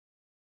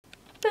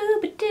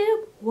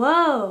YouTube.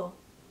 Whoa.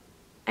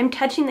 I'm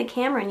touching the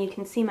camera and you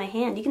can see my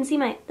hand. You can see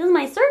this is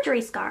my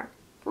surgery scar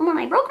from when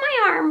I broke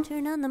my arm.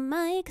 Turn on the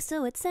mic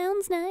so it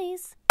sounds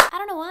nice. I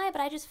don't know why,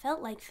 but I just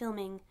felt like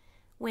filming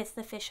with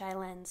the fisheye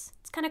lens.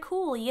 It's kind of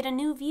cool. You get a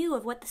new view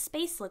of what the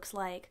space looks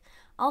like.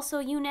 Also,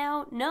 you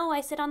now know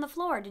I sit on the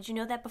floor. Did you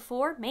know that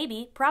before?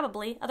 Maybe,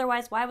 probably.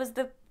 Otherwise, why was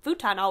the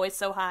futon always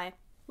so high?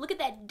 Look at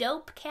that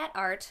dope cat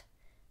art.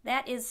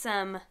 That is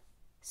some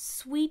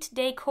sweet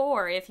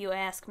decor, if you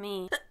ask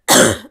me.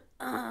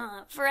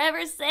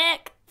 Forever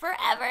sick.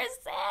 Forever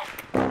sick.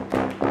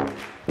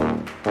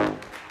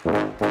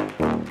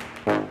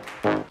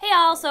 Hey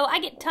all, so I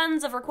get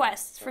tons of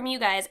requests from you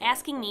guys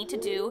asking me to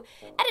do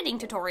editing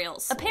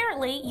tutorials.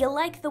 Apparently, you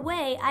like the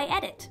way I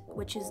edit,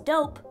 which is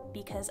dope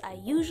because I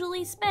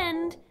usually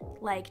spend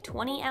like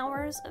 20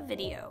 hours of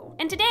video.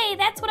 And today,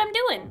 that's what I'm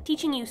doing,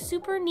 teaching you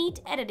super neat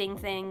editing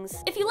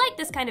things. If you like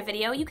this kind of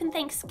video, you can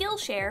thank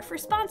Skillshare for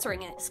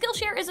sponsoring it.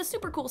 Skillshare is a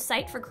super cool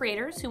site for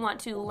creators who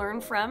want to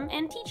learn from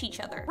and teach each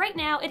other. Right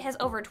now, it has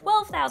over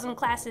 12,000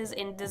 classes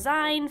in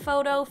design,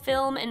 photo,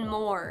 film, and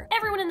more.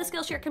 Everyone in the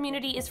Skillshare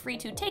community is free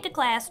to take a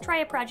class, try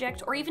a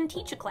project, or even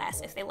teach a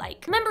class if they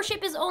like.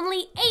 Membership is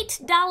only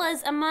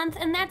 $8 a month,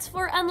 and that's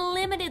for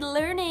unlimited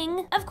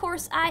learning. Of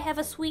course, I have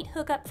a sweet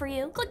hookup for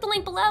you. Click the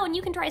link below and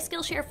you can try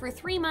Skillshare for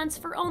 3 months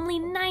for only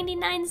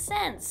 99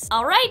 cents.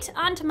 All right,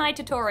 on to my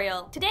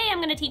tutorial. Today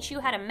I'm gonna teach you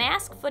how to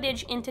mask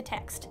footage into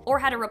text, or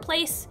how to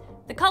replace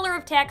the color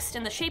of text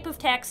and the shape of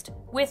text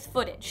with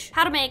footage.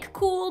 How to make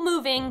cool,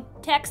 moving,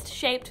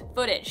 text-shaped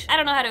footage. I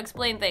don't know how to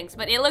explain things,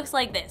 but it looks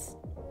like this.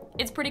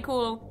 It's pretty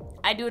cool.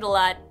 I do it a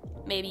lot.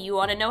 Maybe you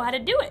want to know how to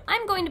do it.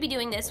 I'm going to be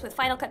doing this with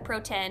Final Cut Pro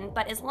 10,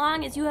 but as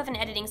long as you have an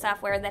editing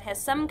software that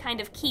has some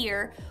kind of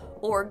keyer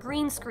or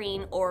green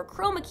screen or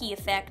chroma key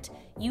effect,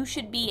 you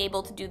should be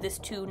able to do this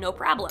too, no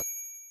problem.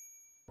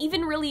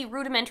 Even really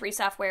rudimentary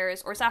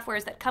softwares or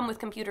softwares that come with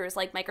computers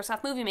like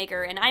Microsoft Movie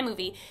Maker and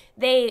iMovie,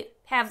 they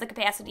have the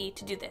capacity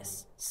to do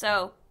this.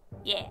 So,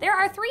 yeah. There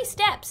are 3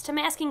 steps to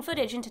masking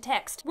footage into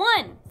text.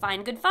 1,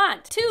 find good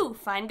font. 2,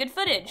 find good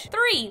footage.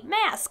 3,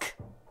 mask.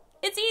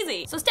 It's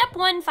easy. So step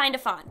 1, find a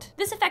font.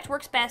 This effect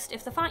works best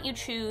if the font you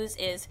choose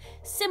is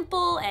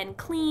simple and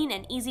clean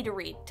and easy to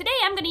read. Today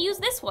I'm gonna use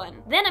this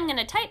one. Then I'm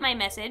gonna type my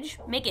message,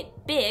 make it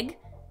big,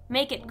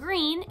 make it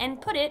green,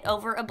 and put it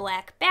over a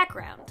black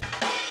background.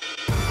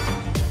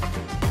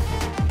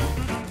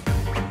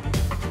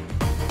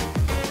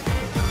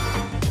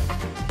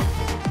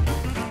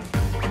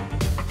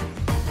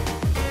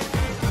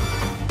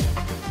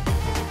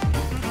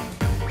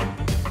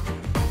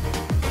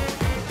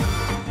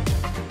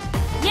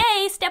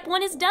 Step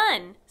 1 is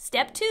done.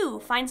 Step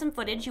 2, find some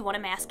footage you want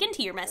to mask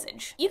into your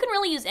message. You can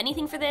really use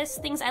anything for this.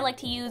 Things I like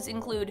to use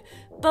include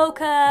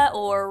bokeh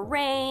or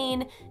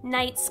rain,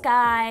 night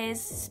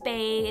skies,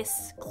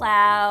 space,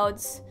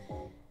 clouds,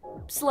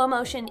 slow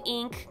motion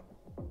ink,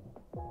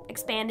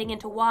 expanding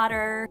into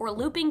water, or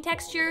looping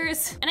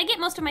textures. And I get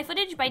most of my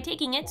footage by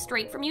taking it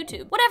straight from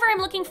YouTube. Whatever I'm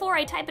looking for,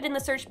 I type it in the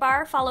search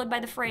bar, followed by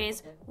the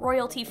phrase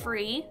royalty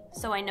free,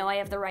 so I know I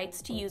have the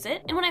rights to use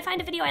it. And when I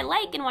find a video I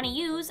like and want to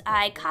use,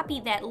 I copy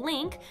that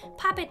link,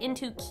 pop it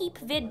into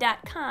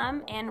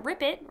keepvid.com, and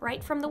rip it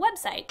right from the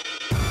website.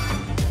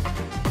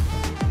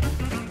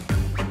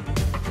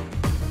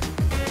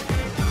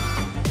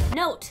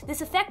 Note,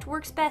 this effect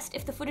works best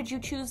if the footage you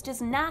choose does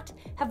not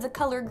have the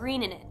color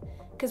green in it,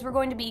 because we're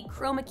going to be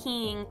chroma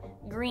keying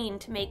green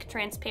to make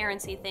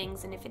transparency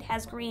things, and if it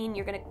has green,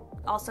 you're gonna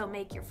also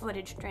make your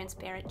footage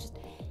transparent. Just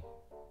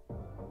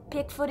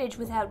pick footage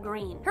without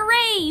green.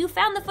 Hooray! You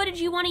found the footage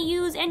you want to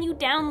use and you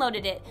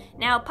downloaded it.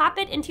 Now pop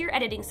it into your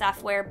editing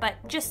software, but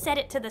just set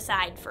it to the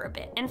side for a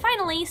bit. And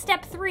finally,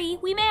 step 3,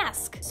 we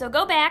mask. So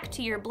go back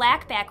to your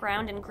black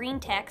background and green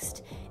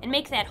text and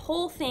make that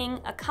whole thing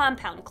a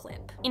compound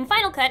clip. In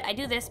Final Cut, I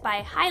do this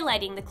by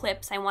highlighting the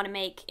clips I want to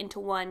make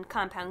into one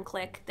compound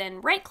clip,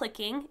 then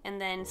right-clicking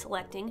and then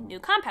selecting New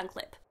Compound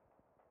Clip.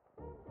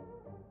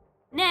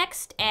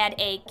 Next, add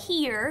a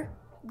keyer,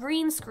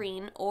 green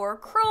screen, or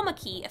chroma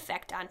key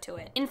effect onto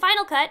it. In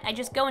Final Cut, I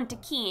just go into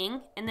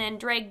keying and then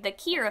drag the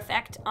keyer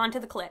effect onto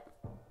the clip.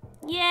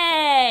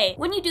 Yay!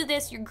 When you do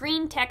this, your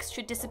green text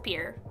should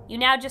disappear. You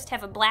now just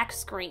have a black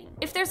screen.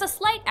 If there's a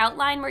slight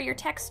outline where your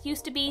text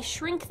used to be,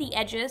 shrink the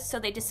edges so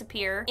they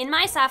disappear. In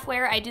my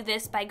software, I do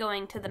this by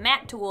going to the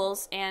matte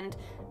tools and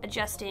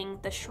adjusting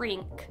the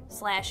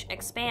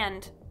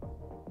shrink/expand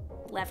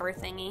lever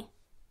thingy.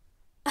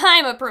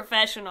 I'm a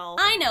professional.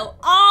 I know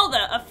all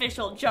the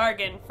official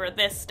jargon for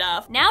this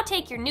stuff. Now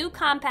take your new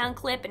compound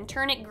clip and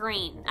turn it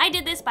green. I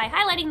did this by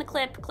highlighting the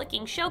clip,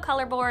 clicking Show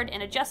Color Board,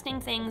 and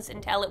adjusting things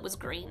until it was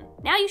green.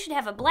 Now you should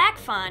have a black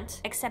font,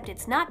 except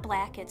it's not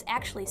black, it's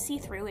actually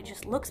see-through, it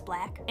just looks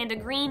black, and a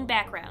green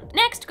background.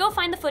 Next, go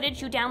find the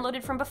footage you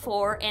downloaded from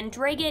before and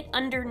drag it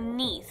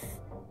underneath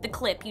the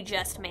clip you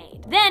just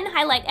made. Then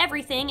highlight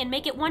everything and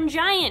make it one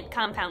giant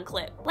compound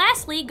clip.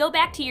 Lastly, go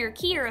back to your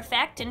keyer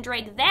effect and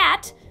drag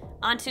that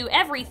onto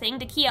everything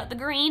to key out the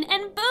green,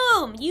 and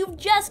boom! You've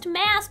just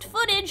masked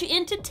footage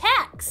into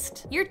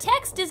text! Your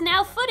text is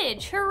now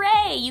footage,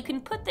 hooray! You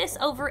can put this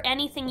over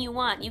anything you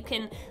want. You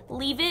can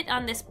leave it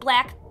on this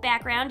black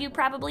background you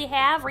probably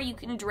have, or you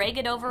can drag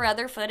it over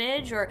other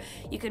footage, or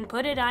you can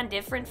put it on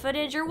different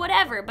footage, or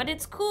whatever, but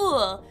it's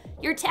cool.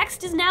 Your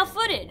text is now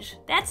footage.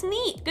 That's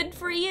neat, good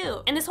for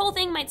you. And this whole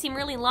thing might seem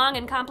really long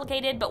and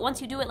complicated, but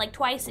once you do it like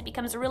twice, it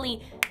becomes a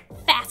really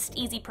fast,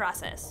 easy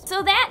process.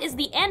 So that is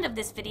the end of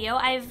this video.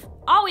 I've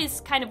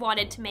always kind of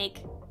wanted to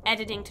make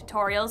editing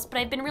tutorials, but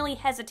I've been really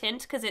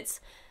hesitant because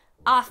it's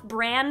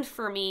off-brand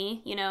for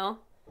me, you know?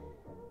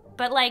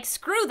 But like,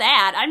 screw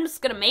that, I'm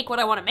just gonna make what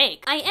I wanna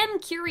make. I am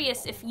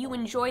curious if you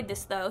enjoyed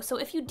this though, so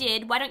if you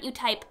did, why don't you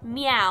type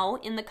meow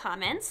in the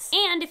comments?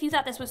 And if you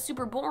thought this was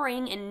super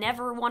boring and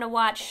never wanna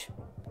watch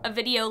a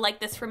video like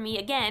this from me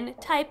again,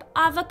 type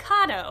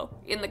avocado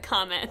in the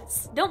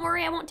comments. Don't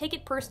worry, I won't take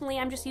it personally,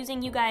 I'm just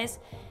using you guys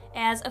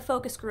as a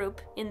focus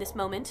group in this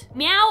moment.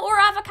 Meow or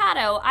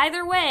avocado,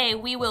 either way,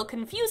 we will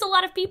confuse a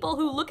lot of people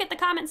who look at the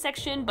comment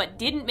section but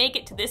didn't make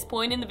it to this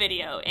point in the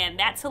video, and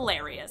that's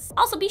hilarious.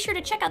 Also, be sure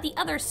to check out the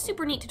other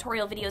super neat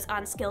tutorial videos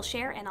on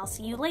Skillshare, and I'll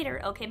see you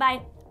later. Okay,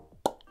 bye.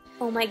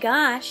 Oh my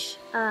gosh,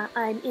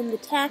 I'm in the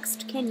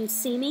text. Can you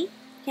see me?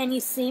 Can you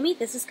see me?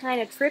 This is kind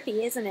of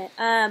trippy, isn't it?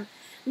 I'm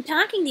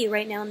talking to you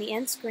right now on the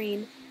end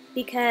screen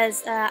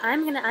because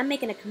I'm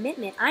making a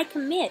commitment. I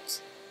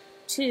commit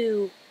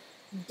to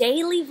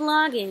daily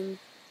vlogging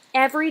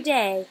every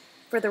day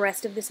for the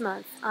rest of this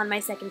month on my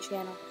second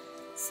channel.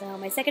 So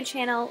my second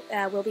channel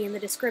will be in the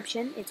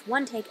description. It's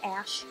One Take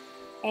Ash,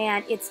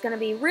 and it's gonna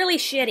be really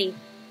shitty,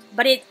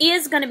 but it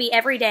is gonna be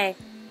every day.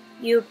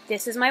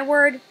 This is my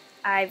word.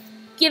 I've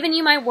given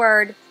you my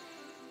word.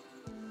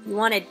 You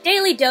want a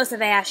daily dose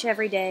of Ash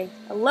every day.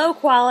 A low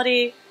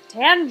quality,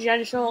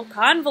 tangential,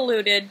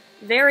 convoluted,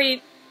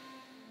 very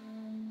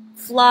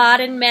flawed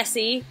and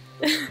messy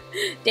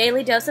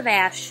daily dose of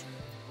Ash.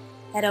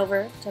 Head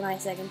over to my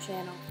second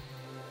channel.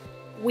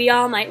 We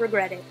all might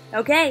regret it.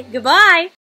 Okay, goodbye!